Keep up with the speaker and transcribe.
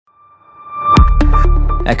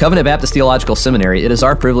At Covenant Baptist Theological Seminary, it is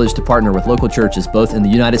our privilege to partner with local churches both in the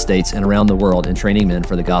United States and around the world in training men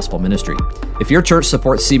for the gospel ministry. If your church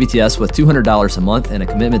supports CBTS with $200 a month and a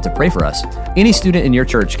commitment to pray for us, any student in your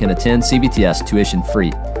church can attend CBTS tuition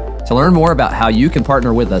free. To learn more about how you can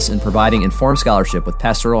partner with us in providing informed scholarship with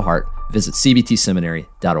pastoral heart, visit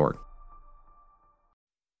cbtseminary.org.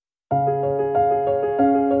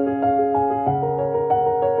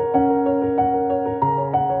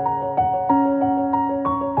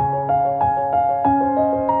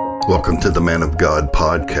 Welcome to the Man of God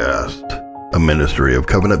podcast, a ministry of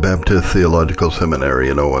Covenant Baptist Theological Seminary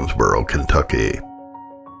in Owensboro, Kentucky.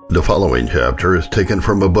 The following chapter is taken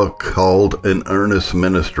from a book called An Earnest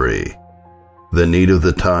Ministry, The Need of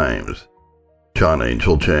the Times, John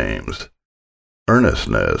Angel James.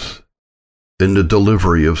 Earnestness in the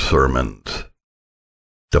Delivery of Sermons.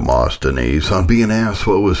 Demosthenes, on being asked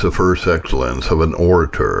what was the first excellence of an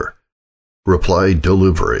orator, replied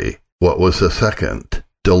delivery. What was the second?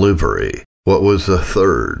 Delivery. What was the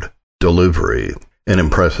third? Delivery. An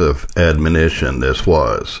impressive admonition this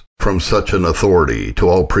was, from such an authority to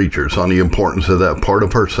all preachers on the importance of that part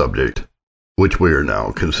of our subject, which we are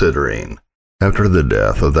now considering. After the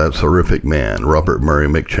death of that terrific man, Robert Murray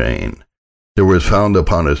McCheyne, there was found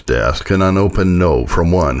upon his desk an unopened note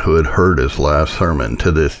from one who had heard his last sermon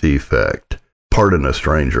to this effect. Pardon a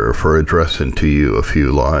stranger for addressing to you a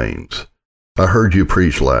few lines. I heard you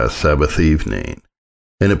preach last Sabbath evening,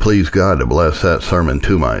 and it pleased God to bless that sermon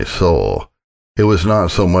to my soul. It was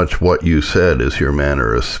not so much what you said as your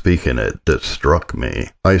manner of speaking it that struck me.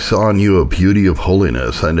 I saw in you a beauty of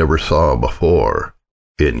holiness I never saw before."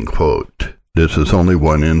 End quote. This is only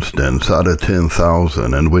one instance out of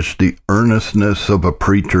 10,000 in which the earnestness of a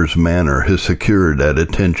preacher's manner has secured that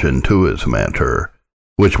attention to his matter,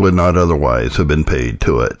 which would not otherwise have been paid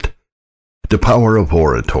to it. The power of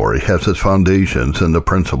oratory has its foundations in the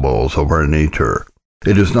principles of our nature.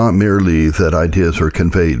 It is not merely that ideas are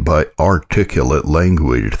conveyed by articulate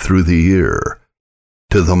language through the ear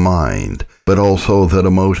to the mind, but also that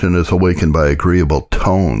emotion is awakened by agreeable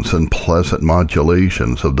tones and pleasant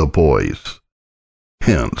modulations of the voice.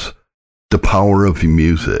 Hence, the power of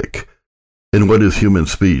music. And what is human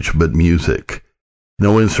speech but music?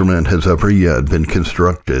 No instrument has ever yet been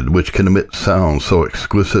constructed which can emit sounds so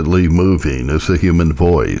exquisitely moving as the human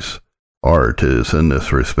voice. Art is in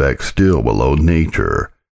this respect still below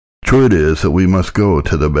nature. True it is that we must go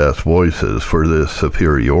to the best voices for this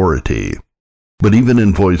superiority. But even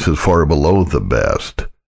in voices far below the best,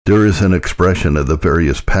 there is an expression of the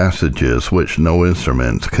various passages which no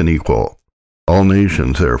instruments can equal. All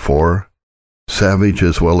nations, therefore, savage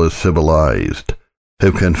as well as civilized,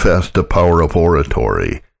 have confessed the power of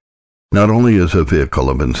oratory, not only as a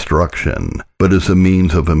vehicle of instruction, but as a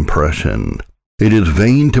means of impression. It is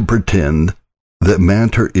vain to pretend that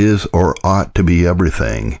matter is or ought to be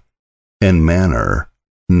everything, and manner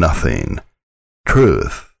nothing.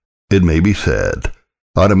 Truth, it may be said,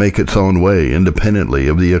 ought to make its own way independently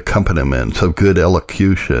of the accompaniments of good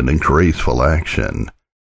elocution and graceful action.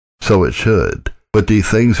 So it should. But these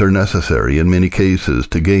things are necessary in many cases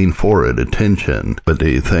to gain for it attention.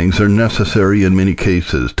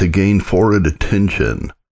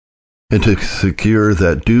 And to secure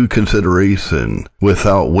that due consideration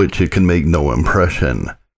without which it can make no impression.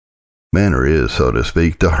 Manner is, so to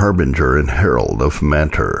speak, the harbinger and herald of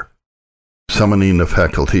matter, summoning the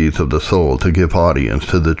faculties of the soul to give audience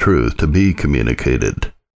to the truth to be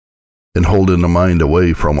communicated, and holding the mind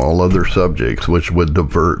away from all other subjects which would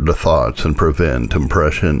divert the thoughts and prevent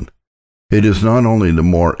impression. It is not only the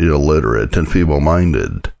more illiterate and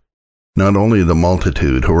feeble-minded, not only the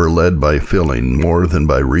multitude who are led by feeling more than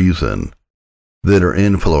by reason, that are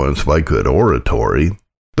influenced by good oratory,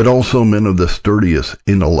 but also men of the sturdiest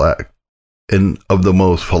intellect and of the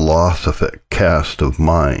most philosophic cast of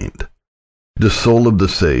mind. The soul of the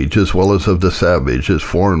sage as well as of the savage is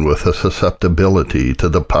formed with a susceptibility to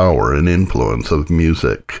the power and influence of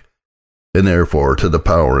music, and therefore to the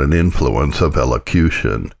power and influence of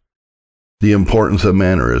elocution. The importance of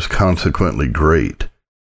manner is consequently great.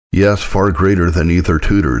 Yes, far greater than either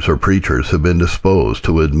tutors or preachers have been disposed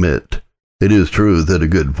to admit. It is true that a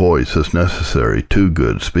good voice is necessary to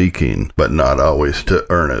good speaking, but not always to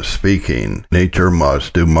earnest speaking. Nature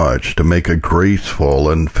must do much to make a graceful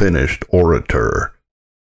and finished orator.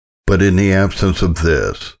 But in the absence of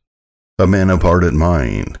this, a man of ardent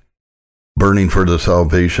mind, burning for the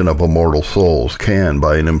salvation of immortal souls, can,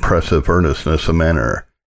 by an impressive earnestness of manner,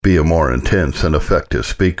 be a more intense and effective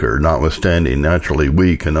speaker, notwithstanding naturally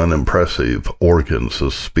weak and unimpressive organs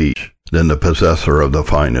of speech, than the possessor of the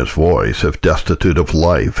finest voice, if destitute of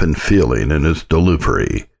life and feeling in his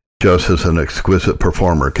delivery. just as an exquisite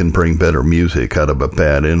performer can bring better music out of a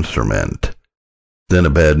bad instrument than a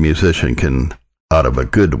bad musician can out of a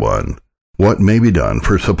good one. What may be done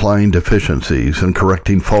for supplying deficiencies and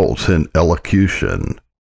correcting faults in elocution,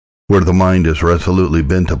 where the mind is resolutely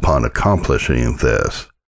bent upon accomplishing this,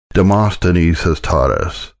 Demosthenes has taught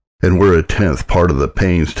us, and we're a tenth part of the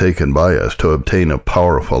pains taken by us to obtain a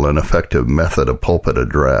powerful and effective method of pulpit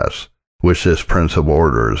address, which this Prince of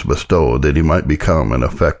Orators bestowed that he might become an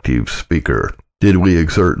effective speaker. Did we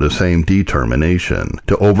exert the same determination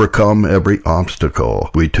to overcome every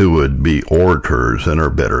obstacle, we too would be orators in our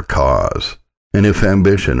better cause. And if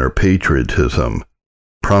ambition or patriotism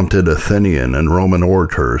prompted Athenian and Roman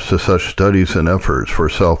orators to such studies and efforts for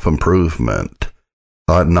self-improvement,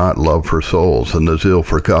 ought not love for souls and the zeal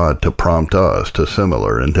for God to prompt us to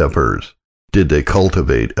similar endeavors? Did they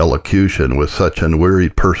cultivate elocution with such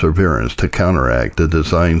unwearied perseverance to counteract the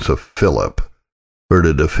designs of Philip, or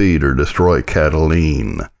to defeat or destroy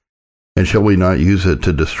Catiline? And shall we not use it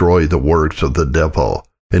to destroy the works of the devil,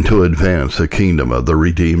 and to advance the kingdom of the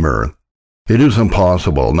Redeemer? It is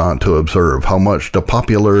impossible not to observe how much the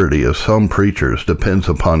popularity of some preachers depends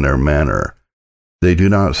upon their manner. They do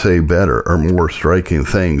not say better or more striking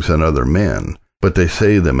things than other men, but they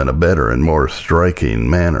say them in a better and more striking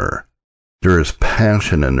manner. There is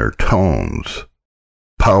passion in their tones,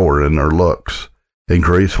 power in their looks, and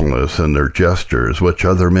gracefulness in their gestures which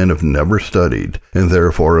other men have never studied and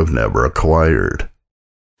therefore have never acquired.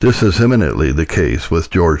 This is eminently the case with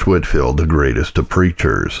George Whitefield, the greatest of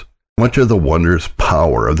preachers. Much of the wondrous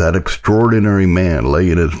power of that extraordinary man lay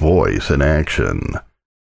in his voice and action.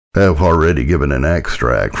 I have already given an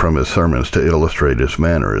extract from his sermons to illustrate his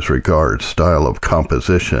manner as regards style of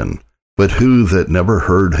composition, but who that never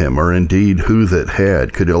heard him, or indeed who that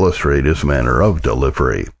had, could illustrate his manner of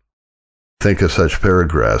delivery? Think of such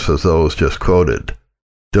paragraphs as those just quoted,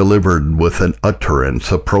 delivered with an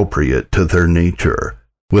utterance appropriate to their nature,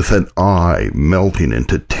 with an eye melting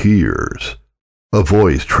into tears, a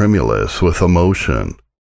voice tremulous with emotion,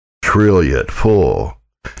 shrill yet full,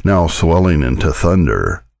 now swelling into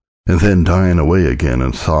thunder, and then dying away again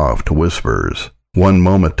in soft whispers, one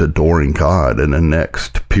moment adoring God, and the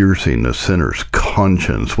next piercing the sinner's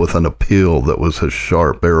conscience with an appeal that was as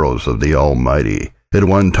sharp arrows of the Almighty, at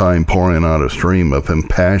one time pouring out a stream of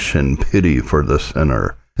impassioned pity for the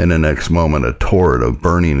sinner, and the next moment a torrent of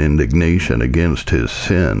burning indignation against his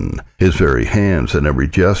sin, his very hands and every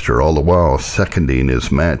gesture all the while seconding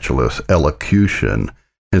his matchless elocution,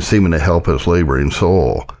 and seeming to help his laboring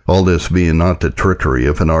soul, all this being not the trickery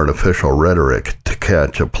of an artificial rhetoric to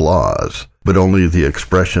catch applause, but only the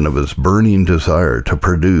expression of his burning desire to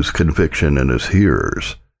produce conviction in his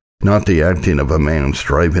hearers, not the acting of a man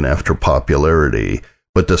striving after popularity,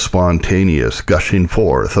 but the spontaneous gushing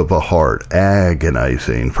forth of a heart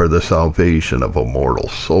agonizing for the salvation of immortal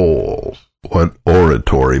souls. What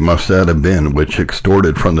oratory must that have been which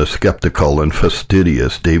extorted from the skeptical and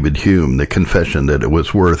fastidious David Hume the confession that it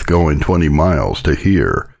was worth going 20 miles to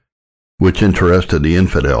hear, which interested the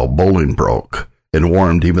infidel Bolingbroke, and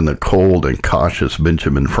warmed even the cold and cautious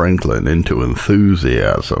Benjamin Franklin into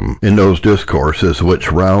enthusiasm in those discourses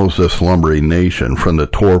which roused the slumbering nation from the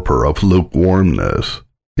torpor of lukewarmness,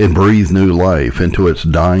 and breathed new life into its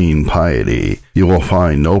dying piety? You will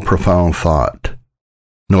find no profound thought,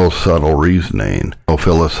 no subtle reasoning, no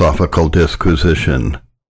philosophical disquisition,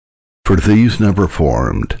 for these never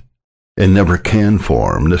formed, and never can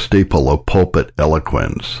form, the staple of pulpit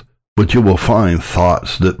eloquence. But you will find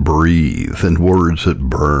thoughts that breathe and words that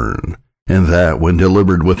burn, and that, when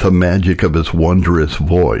delivered with the magic of his wondrous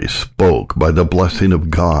voice, spoke, by the blessing of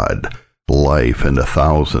God, life into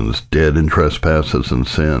thousands dead in trespasses and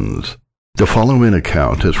sins. The following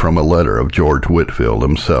account is from a letter of George Whitefield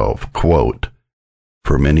himself, quote,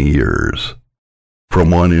 "For many years, from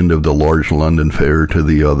one end of the large London fair to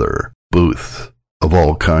the other, booths of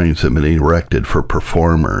all kinds have been erected for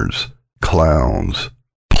performers, clowns,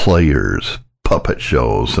 players, puppet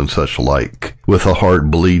shows, and such like, with a heart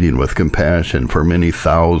bleeding with compassion for many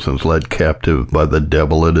thousands led captive by the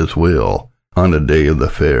devil at his will. On the day of the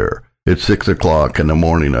fair, at 6 o'clock in the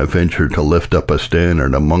morning, I ventured to lift up a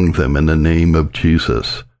standard among them in the name of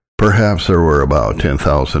Jesus. Perhaps there were about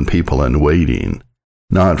 10,000 people in waiting,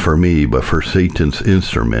 not for me, but for Satan's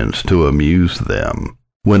instruments to amuse them.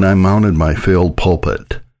 When I mounted my filled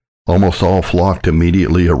pulpit, almost all flocked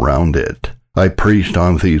immediately around it. I preached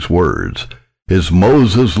on these words: As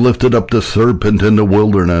Moses lifted up the serpent in the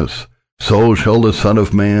wilderness, so shall the Son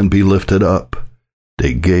of Man be lifted up.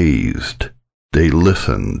 They gazed, they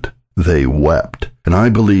listened, they wept, and I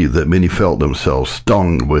believe that many felt themselves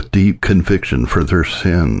stung with deep conviction for their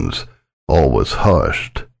sins. All was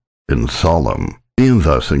hushed. and solemn. Being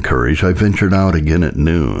thus encouraged, I ventured out again at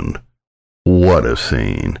noon. What a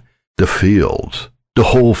scene! The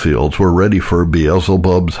whole fields were ready for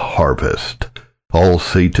Beelzebub's harvest. All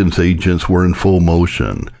Satan's agents were in full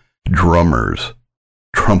motion. Drummers,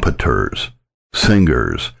 trumpeters,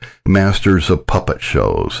 singers, masters of puppet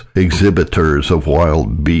shows, exhibitors of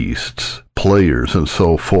wild beasts, players, and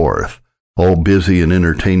so forth, all busy in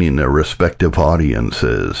entertaining their respective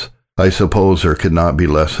audiences. I suppose there could not be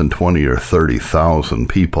less than 20 or 30,000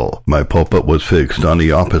 people. My pulpit was fixed on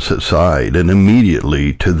the opposite side, and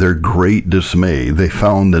immediately, to their great dismay, they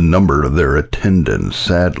found the number of their attendants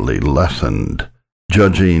sadly lessened.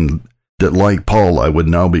 Judging that, like Paul, I would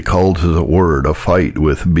now be called to the word to fight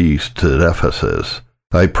with beasts at Ephesus,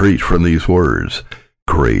 I preached from these words,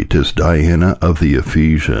 "Great is Diana of the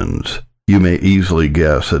Ephesians." You may easily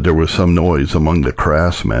guess that there was some noise among the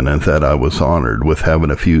craftsmen, and that I was honored with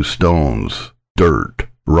having a few stones, dirt,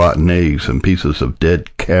 rotten eggs, and pieces of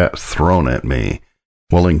dead cats thrown at me,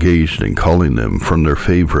 while engaged in calling them from their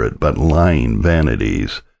favorite but lying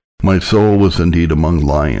vanities. My soul was indeed among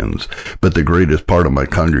lions, but the greatest part of my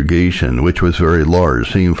congregation, which was very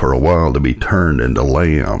large, seemed for a while to be turned into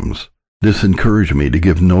lambs. This encouraged me to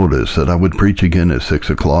give notice that I would preach again at 6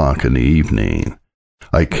 o'clock in the evening.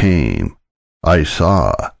 I came. I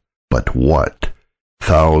saw, but what?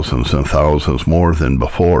 Thousands and thousands more than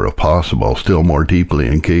before, if possible, still more deeply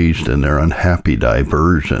engaged in their unhappy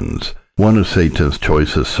diversions. One of Satan's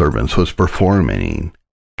choicest servants was performing,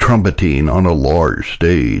 trumpeting on a large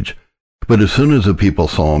stage. But as soon as the people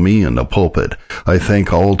saw me in the pulpit, I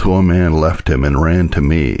think all to a man left him and ran to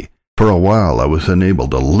me. For a while I was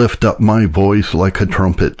enabled to lift up my voice like a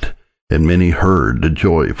trumpet, and many heard the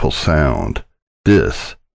joyful sound.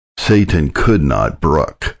 This Satan could not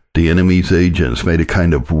brook. The enemy's agents made a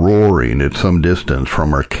kind of roaring at some distance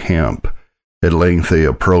from our camp. At length they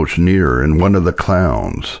approached near, and one of the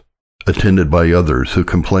clowns, attended by others who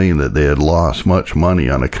complained that they had lost much money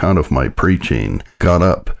on account of my preaching, got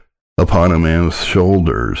up upon a man's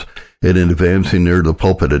shoulders, and in advancing near the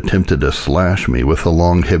pulpit attempted to slash me with a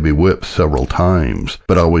long heavy whip several times,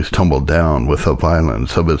 but always tumbled down with the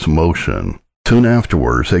violence of its motion. Soon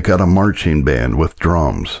afterwards they got a marching band with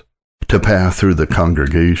drums to pass through the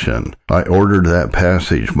congregation. I ordered that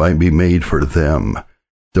passage might be made for them.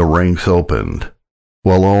 The ranks opened,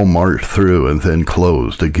 while all marched through and then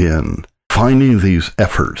closed again. Finding these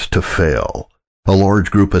efforts to fail, a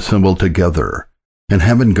large group assembled together, and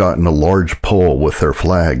having gotten a large pole with their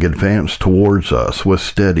flag, advanced towards us with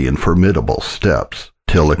steady and formidable steps,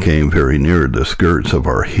 till it came very near the skirts of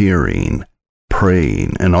our hearing.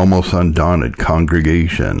 Praying, an almost undaunted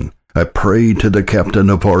congregation, I prayed to the captain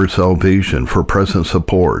of our salvation for present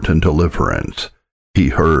support and deliverance. He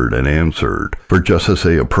heard and answered, for just as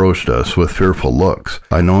they approached us with fearful looks,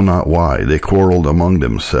 I know not why, they quarreled among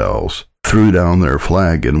themselves, threw down their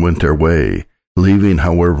flag, and went their way, leaving,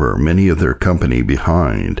 however, many of their company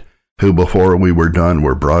behind, who before we were done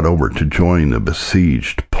were brought over to join the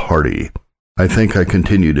besieged party. I think I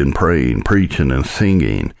continued in praying, preaching, and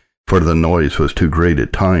singing, for the noise was too great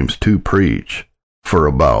at times to preach, for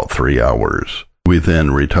about 3 hours. We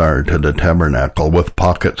then retired to the tabernacle with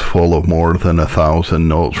pockets full of more than 1,000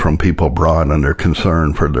 notes from people brought under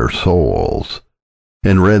concern for their souls,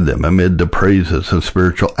 and read them amid the praises and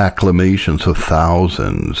spiritual acclamations of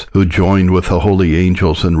thousands, who joined with the holy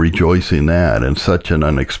angels in rejoicing that, in such an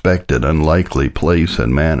unexpected, unlikely place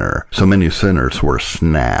and manner, so many sinners were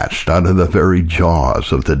snatched out of the very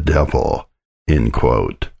jaws of the devil." End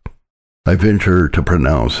quote. I venture to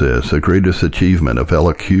pronounce this the greatest achievement of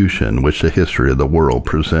elocution which the history of the world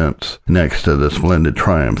presents, next to the splendid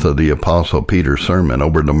triumph of the Apostle Peter's sermon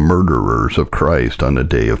over the murderers of Christ on the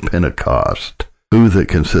day of Pentecost. Who that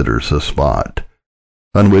considers the spot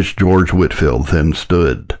on which George Whitefield then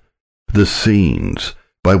stood, the scenes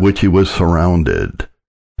by which he was surrounded,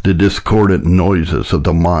 the discordant noises of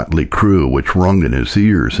the motley crew which rung in his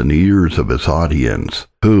ears and the ears of his audience,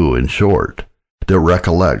 who, in short, that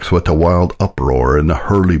recollects what the wild uproar and the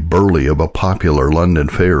hurly-burly of a popular London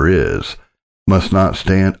fair is, must not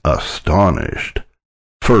stand astonished,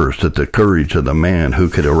 first at the courage of the man who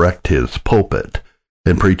could erect his pulpit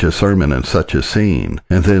and preach a sermon in such a scene,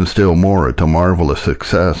 and then still more at the marvelous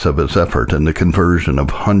success of his effort in the conversion of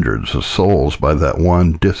hundreds of souls by that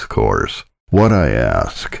one discourse. What, I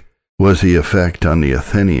ask, was the effect on the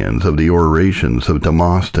Athenians of the orations of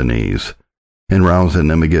Demosthenes in rousing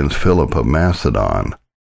them against Philip of Macedon,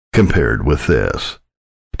 compared with this?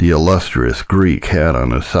 The illustrious Greek had on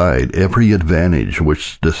his side every advantage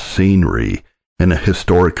which the scenery and the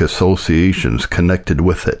historic associations connected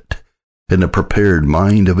with it and the prepared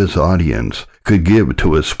mind of his audience could give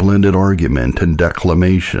to his splendid argument and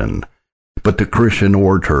declamation, but the Christian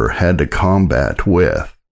orator had to combat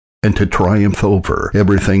with, and to triumph over,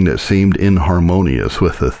 everything that seemed inharmonious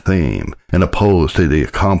with the theme, and opposed to the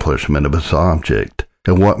accomplishment of his object.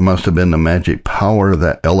 And what must have been the magic power of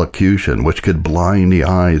that elocution which could blind the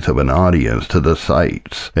eyes of an audience to the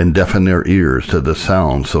sights, and deafen their ears to the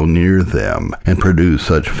sounds so near them, and produce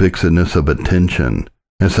such fixedness of attention,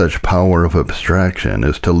 and such power of abstraction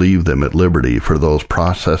as to leave them at liberty for those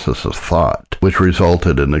processes of thought which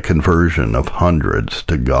resulted in the conversion of hundreds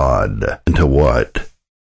to God. And to what,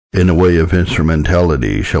 in the way of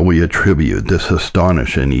instrumentality, shall we attribute this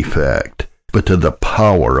astonishing effect, but to the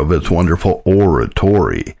power of its wonderful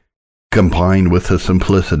oratory, combined with the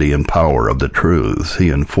simplicity and power of the truths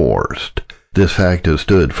he enforced? This fact has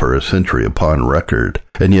stood for a century upon record,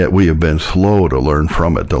 and yet we have been slow to learn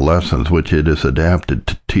from it the lessons which it is adapted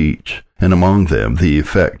to teach, and among them the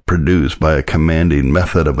effect produced by a commanding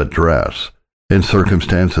method of address, in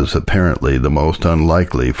circumstances apparently the most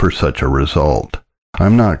unlikely for such a result. I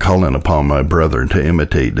am not calling upon my brethren to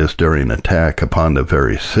imitate this daring attack upon the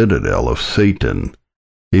very citadel of Satan.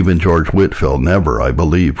 Even George Whitefield never, I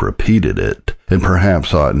believe, repeated it, and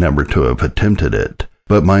perhaps ought never to have attempted it.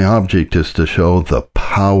 But my object is to show the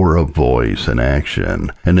power of voice and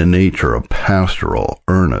action, and the nature of pastoral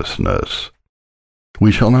earnestness.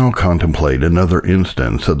 We shall now contemplate another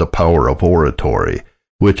instance of the power of oratory,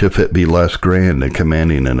 which, if it be less grand and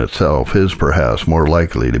commanding in itself, is perhaps more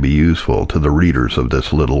likely to be useful to the readers of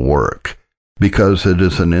this little work, because it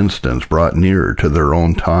is an instance brought nearer to their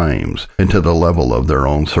own times and to the level of their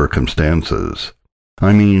own circumstances.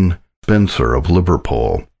 I mean Spencer of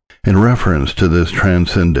Liverpool. In reference to this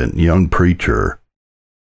transcendent young preacher,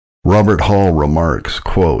 Robert Hall remarks,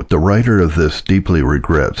 quote, "The writer of this deeply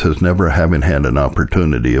regrets his never having had an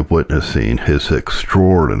opportunity of witnessing his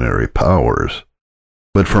extraordinary powers.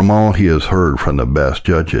 But from all he has heard from the best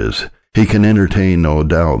judges, he can entertain no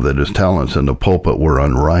doubt that his talents in the pulpit were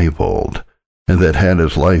unrivaled, and that had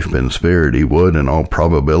his life been spared he would in all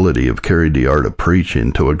probability have carried the art of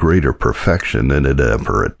preaching to a greater perfection than it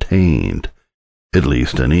ever attained, at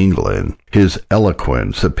least in England. His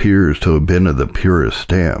eloquence appears to have been of the purest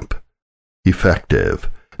stamp, effective,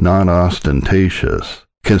 not ostentatious,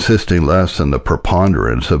 consisting less in the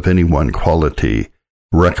preponderance of any one quality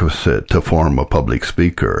requisite to form a public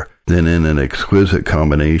speaker than in an exquisite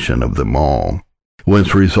combination of them all,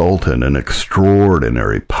 whence resulted an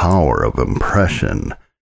extraordinary power of impression,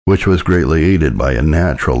 which was greatly aided by a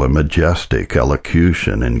natural and majestic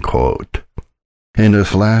elocution." End quote. In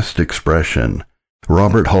this last expression,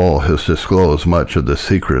 Robert Hall has disclosed much of the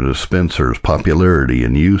secret of Spencer's popularity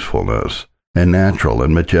and usefulness, and natural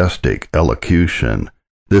and majestic elocution.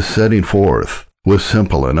 This setting forth, with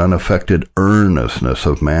simple and unaffected earnestness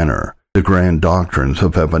of manner, the grand doctrines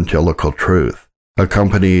of evangelical truth,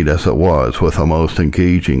 accompanied as it was with a most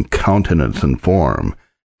engaging countenance and form,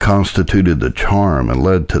 constituted the charm and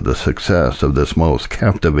led to the success of this most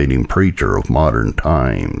captivating preacher of modern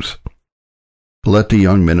times. Let the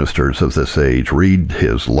young ministers of this age read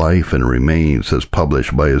his Life and Remains as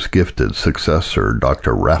published by his gifted successor,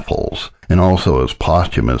 Dr. Raffles, and also his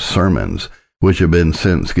posthumous sermons, which have been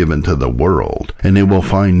since given to the world, and they will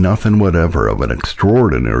find nothing whatever of an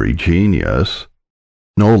extraordinary genius,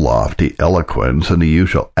 no lofty eloquence in the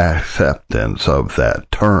usual acceptance of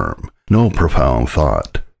that term, no profound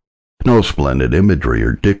thought, no splendid imagery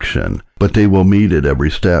or diction, but they will meet at every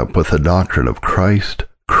step with the doctrine of Christ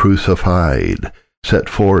crucified, set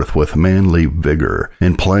forth with manly vigor,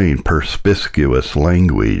 in plain perspicuous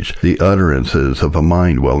language, the utterances of a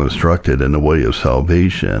mind well instructed in the way of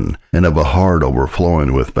salvation, and of a heart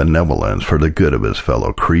overflowing with benevolence for the good of his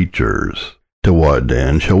fellow creatures. To what,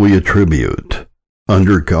 then, shall we attribute,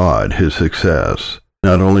 under God, his success,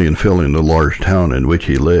 not only in filling the large town in which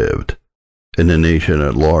he lived, and the nation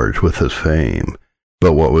at large with his fame,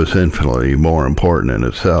 but what was infinitely more important in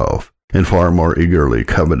itself, and far more eagerly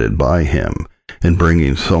coveted by him, in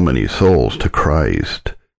bringing so many souls to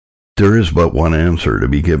Christ? There is but one answer to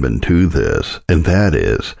be given to this, and that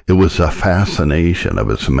is, it was the fascination of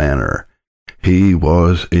his manner. He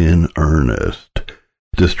was in earnest.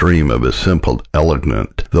 The stream of his simple,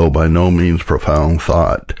 elegant, though by no means profound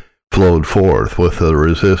thought, flowed forth with a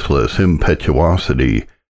resistless impetuosity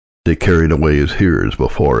that carried away his hearers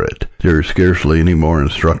before it. There is scarcely any more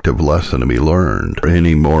instructive lesson to be learned, or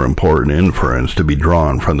any more important inference to be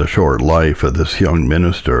drawn from the short life of this young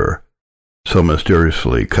minister, so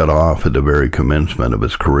mysteriously cut off at the very commencement of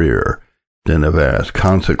his career, than the vast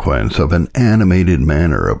consequence of an animated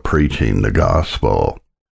manner of preaching the gospel.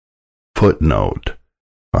 Footnote: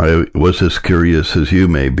 I was as curious as you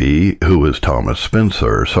may be who is Thomas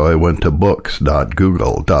Spencer, so I went to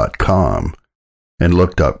books.google.com and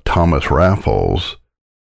looked up Thomas Raffles,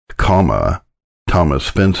 Thomas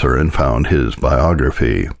Spencer, and found his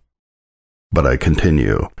biography. But I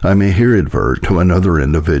continue. I may here advert to another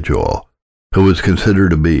individual who is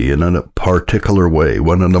considered to be, in a particular way,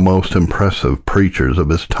 one of the most impressive preachers of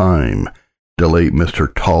his time, the late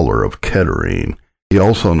Mr. Toller of Kettering. He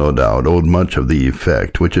also, no doubt, owed much of the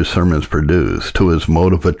effect which his sermons produced to his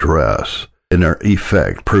mode of address, and their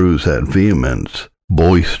effect proves that vehemence,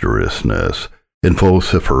 boisterousness, and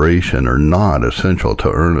vociferation are not essential to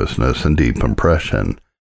earnestness and deep impression,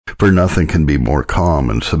 for nothing can be more calm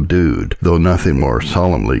and subdued, though nothing more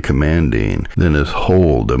solemnly commanding, than his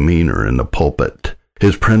whole demeanor in the pulpit.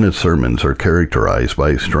 His printed sermons are characterized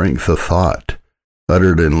by strength of thought,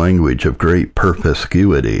 uttered in language of great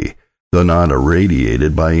perspicuity, though not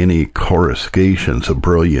irradiated by any coruscations of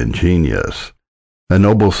brilliant genius. A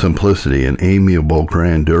noble simplicity and amiable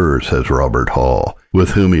grandeur, says Robert Hall, with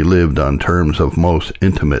whom he lived on terms of most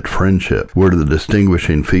intimate friendship, were the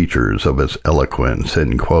distinguishing features of his eloquence.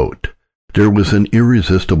 End quote. There was an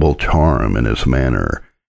irresistible charm in his manner,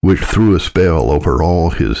 which threw a spell over all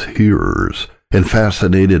his hearers, and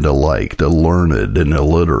fascinated alike the learned and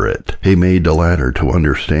illiterate. He made the latter to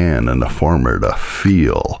understand and the former to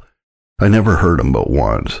feel. I never heard him but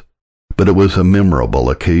once, but it was a memorable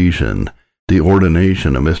occasion, the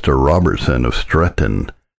ordination of Mr. Robertson of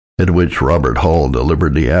Stretton, at which Robert Hall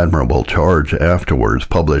delivered the admirable charge afterwards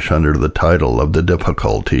published under the title of The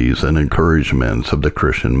Difficulties and Encouragements of the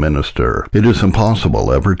Christian Minister. It is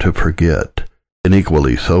impossible ever to forget, and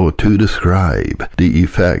equally so to describe, the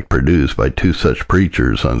effect produced by two such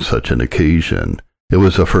preachers on such an occasion. It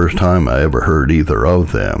was the first time I ever heard either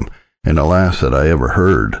of them, and the last that I ever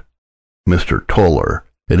heard Mr. Toller,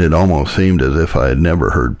 and it almost seemed as if I had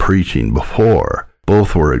never heard preaching before.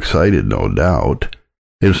 Both were excited, no doubt,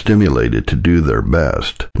 and stimulated to do their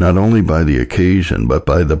best, not only by the occasion, but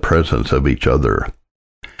by the presence of each other.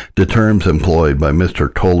 The terms employed by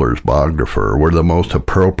Mr. Toller's biographer were the most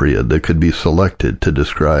appropriate that could be selected to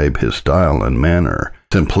describe his style and manner,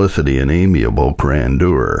 simplicity and amiable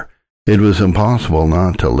grandeur. It was impossible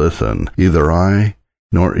not to listen. Either eye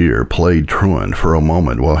nor ear played truant for a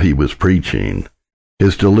moment while he was preaching.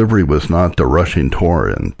 His delivery was not the rushing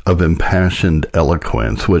torrent of impassioned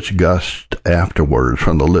eloquence which gushed afterwards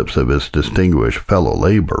from the lips of his distinguished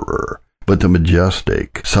fellow-laborer, but the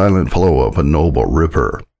majestic, silent flow of a noble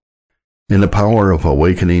river. In the power of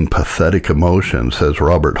awakening pathetic emotion, says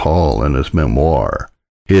Robert Hall in his memoir,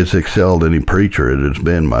 he has excelled any preacher it has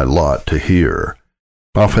been my lot to hear.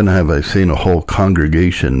 Often have I seen a whole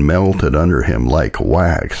congregation melted under him like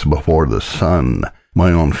wax before the sun.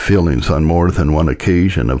 My own feelings on more than one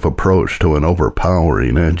occasion have approached to an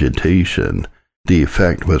overpowering agitation. The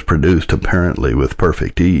effect was produced apparently with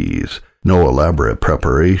perfect ease, no elaborate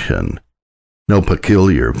preparation, no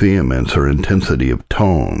peculiar vehemence or intensity of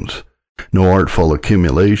tones, no artful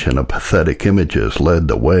accumulation of pathetic images led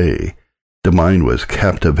the way. The mind was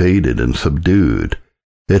captivated and subdued.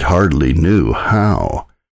 It hardly knew how.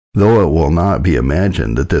 Though it will not be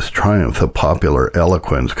imagined that this triumph of popular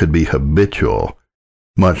eloquence could be habitual,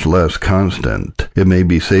 much less constant, it may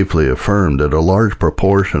be safely affirmed that a large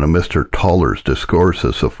proportion of Mr. Toller's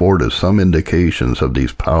discourses afforded some indications of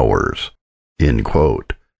these powers. End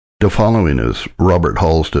quote. The following is Robert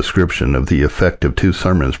Hall's description of the effect of two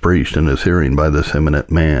sermons preached in his hearing by this eminent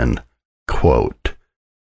man. Quote,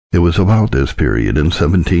 "It was about this period in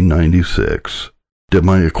 1796 that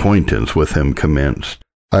my acquaintance with him commenced.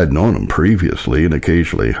 I had known him previously and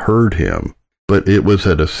occasionally heard him, but it was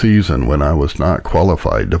at a season when I was not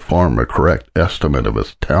qualified to form a correct estimate of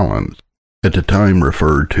his talents. At the time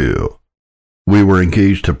referred to, we were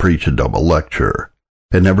engaged to preach a double lecture,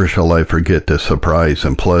 and never shall I forget the surprise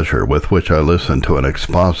and pleasure with which I listened to an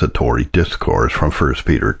expository discourse from 1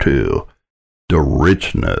 Peter 2. The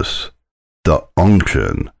richness, the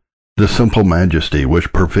unction, the simple majesty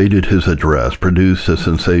which pervaded his address produced a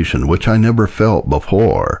sensation which I never felt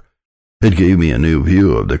before. It gave me a new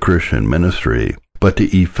view of the Christian ministry, but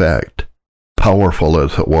the effect, powerful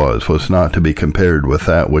as it was not to be compared with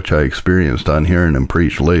that which I experienced on hearing him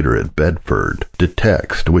preach later at Bedford. The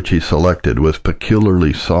text which he selected was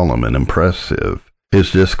peculiarly solemn and impressive.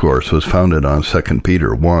 His discourse was founded on 2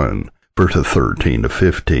 Peter 1, verses 13 to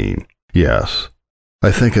 15. Yes,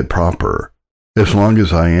 I think it proper, as long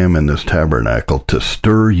as I am in this tabernacle, to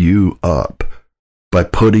stir you up by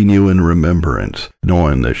putting you in remembrance,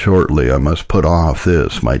 knowing that shortly I must put off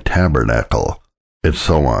this my tabernacle, and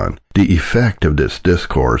so on. The effect of this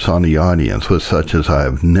discourse on the audience was such as I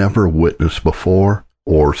have never witnessed before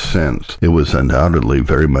or sense. It was undoubtedly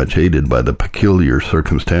very much aided by the peculiar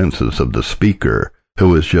circumstances of the speaker, who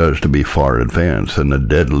was judged to be far advanced in a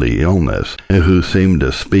deadly illness, and who seemed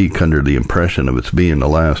to speak under the impression of its being the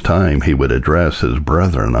last time he would address his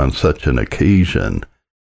brethren on such an occasion.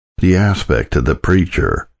 The aspect of the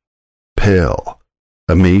preacher, pale,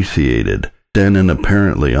 emaciated, standing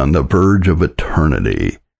apparently on the verge of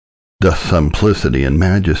eternity, the simplicity and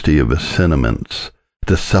majesty of his sentiments,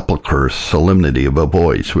 the sepulchral solemnity of a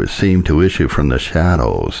voice which seemed to issue from the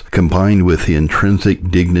shadows, combined with the intrinsic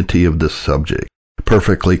dignity of the subject,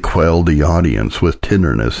 perfectly quelled the audience with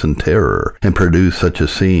tenderness and terror, and produced such a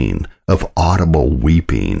scene of audible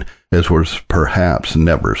weeping as was perhaps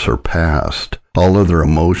never surpassed. All other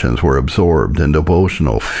emotions were absorbed in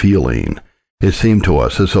devotional feeling. It seemed to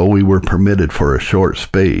us as though we were permitted for a short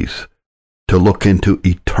space to look into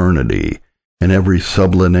eternity, and every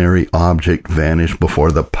sublunary object vanished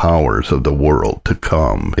before the powers of the world to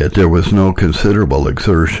come. Yet there was no considerable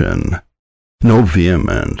exertion, no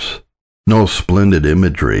vehemence, no splendid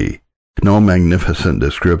imagery, no magnificent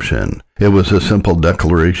description. It was a simple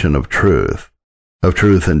declaration of truth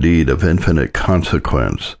indeed of infinite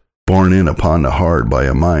consequence, borne in upon the heart by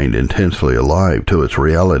a mind intensely alive to its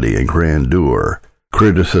reality and grandeur.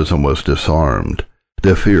 Criticism was disarmed.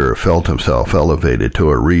 The fear felt himself elevated to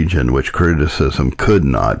a region which criticism could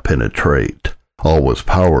not penetrate. All was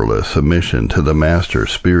powerless submission to the master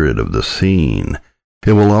spirit of the scene.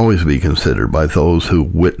 It will always be considered by those who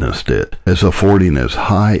witnessed it as affording as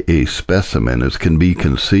high a specimen as can be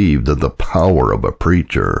conceived of the power of a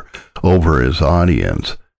preacher over his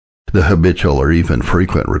audience, the habitual or even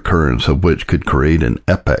frequent recurrence of which could create an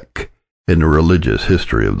epoch in the religious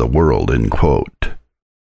history of the world." End quote.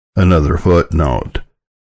 Another footnote.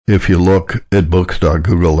 If you look at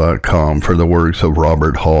books.google.com for the works of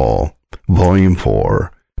Robert Hall, Volume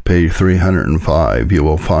 4, page 305, you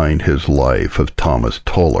will find his Life of Thomas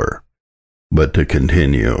Toller. But to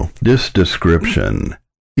continue, this description,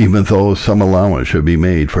 even though some allowance should be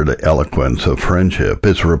made for the eloquence of friendship,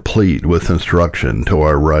 is replete with instruction to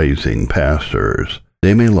our rising pastors.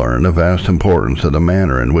 They may learn the vast importance of the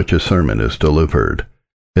manner in which a sermon is delivered,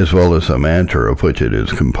 as well as the matter of which it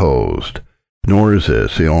is composed. Nor is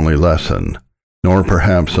this the only lesson, nor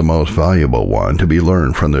perhaps the most valuable one, to be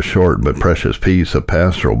learned from the short but precious piece of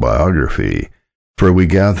pastoral biography, for we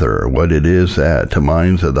gather what it is that, to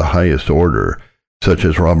minds of the highest order, such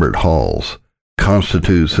as Robert Hall's,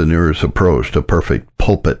 constitutes the nearest approach to perfect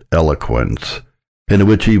pulpit eloquence, and to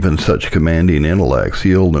which even such commanding intellects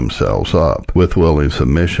yield themselves up with willing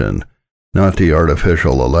submission, not the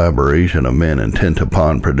artificial elaboration of men intent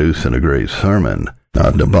upon producing a great sermon,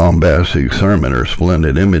 not the bombastic sermon or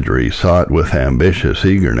splendid imagery sought with ambitious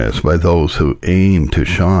eagerness by those who aim to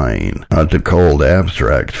shine, not the cold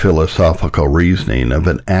abstract philosophical reasoning of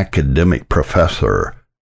an academic professor,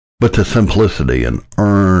 but the simplicity and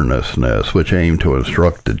earnestness which aim to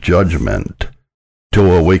instruct the judgment,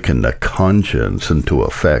 to awaken the conscience, and to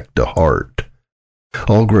affect the heart.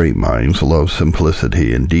 All great minds love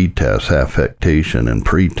simplicity and detest affectation and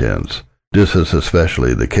pretense. This is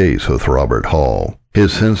especially the case with Robert Hall.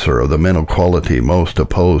 His censor of the mental quality most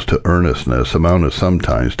opposed to earnestness amounted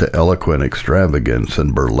sometimes to eloquent extravagance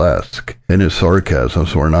and burlesque, and his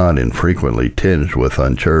sarcasms were not infrequently tinged with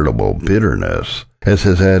uncharitable bitterness, as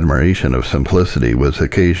his admiration of simplicity was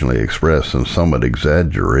occasionally expressed in somewhat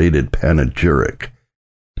exaggerated panegyric.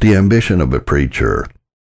 The ambition of a preacher,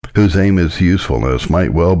 whose aim is usefulness,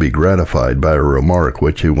 might well be gratified by a remark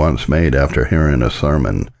which he once made after hearing a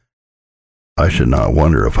sermon: "I should not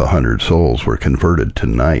wonder if 100 souls were converted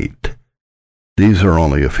tonight." These are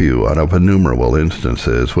only a few out of innumerable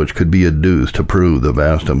instances which could be adduced to prove the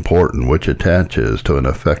vast importance which attaches to an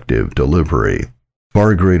effective delivery.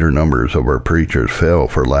 Far greater numbers of our preachers fail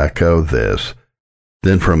for lack of this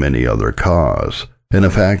than from any other cause, and the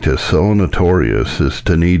fact is so notorious as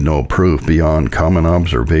to need no proof beyond common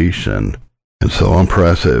observation, and so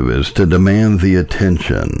impressive as to demand the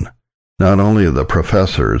attention not only of the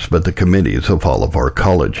professors, but the committees of all of our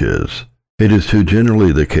colleges. It is too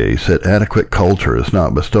generally the case that adequate culture is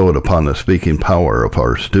not bestowed upon the speaking power of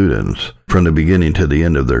our students from the beginning to the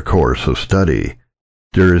end of their course of study.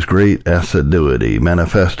 There is great assiduity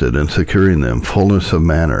manifested in securing them fullness of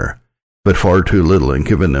manner, but far too little in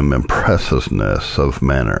giving them impressiveness of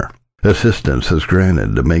manner. Assistance is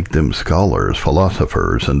granted to make them scholars,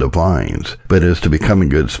 philosophers, and divines, but as to becoming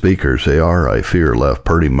good speakers, they are, I fear, left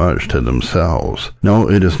pretty much to themselves. No,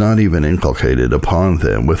 it is not even inculcated upon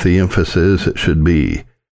them with the emphasis it should be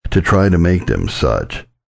to try to make them such.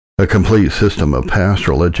 A complete system of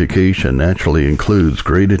pastoral education naturally includes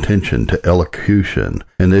great attention to elocution,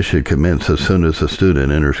 and this should commence as soon as a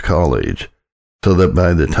student enters college, so that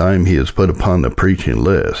by the time he is put upon the preaching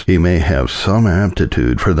list, he may have some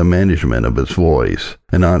aptitude for the management of his voice,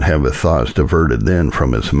 and not have his thoughts diverted then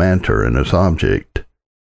from his matter and his object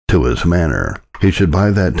to his manner. He should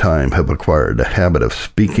by that time have acquired the habit of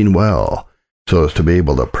speaking well, so as to be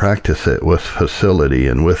able to practice it with facility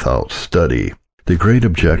and without study. The great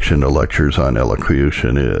objection to lectures on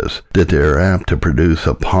elocution is that they are apt to produce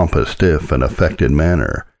a pompous, stiff, and affected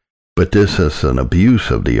manner. But this is an abuse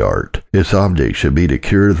of the art. Its object should be to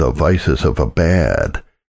cure the vices of a bad,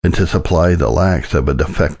 and to supply the lacks of a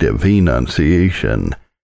defective enunciation,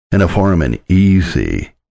 and to form an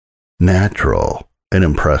easy, natural, and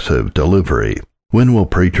impressive delivery. When will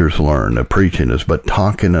preachers learn that preaching is but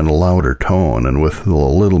talking in a louder tone and with a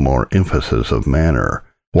little more emphasis of manner?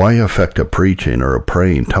 Why affect a preaching or a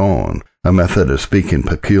praying tone, a method of speaking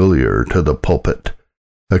peculiar to the pulpit,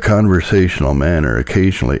 a conversational manner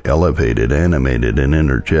occasionally elevated, animated, and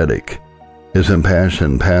energetic, as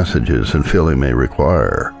impassioned passages and feeling may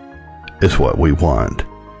require, is what we want.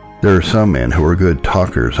 There are some men who are good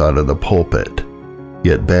talkers out of the pulpit,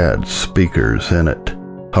 yet bad speakers in it.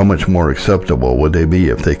 How much more acceptable would they be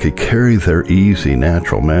if they could carry their easy,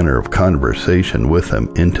 natural manner of conversation with them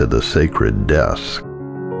into the sacred desk?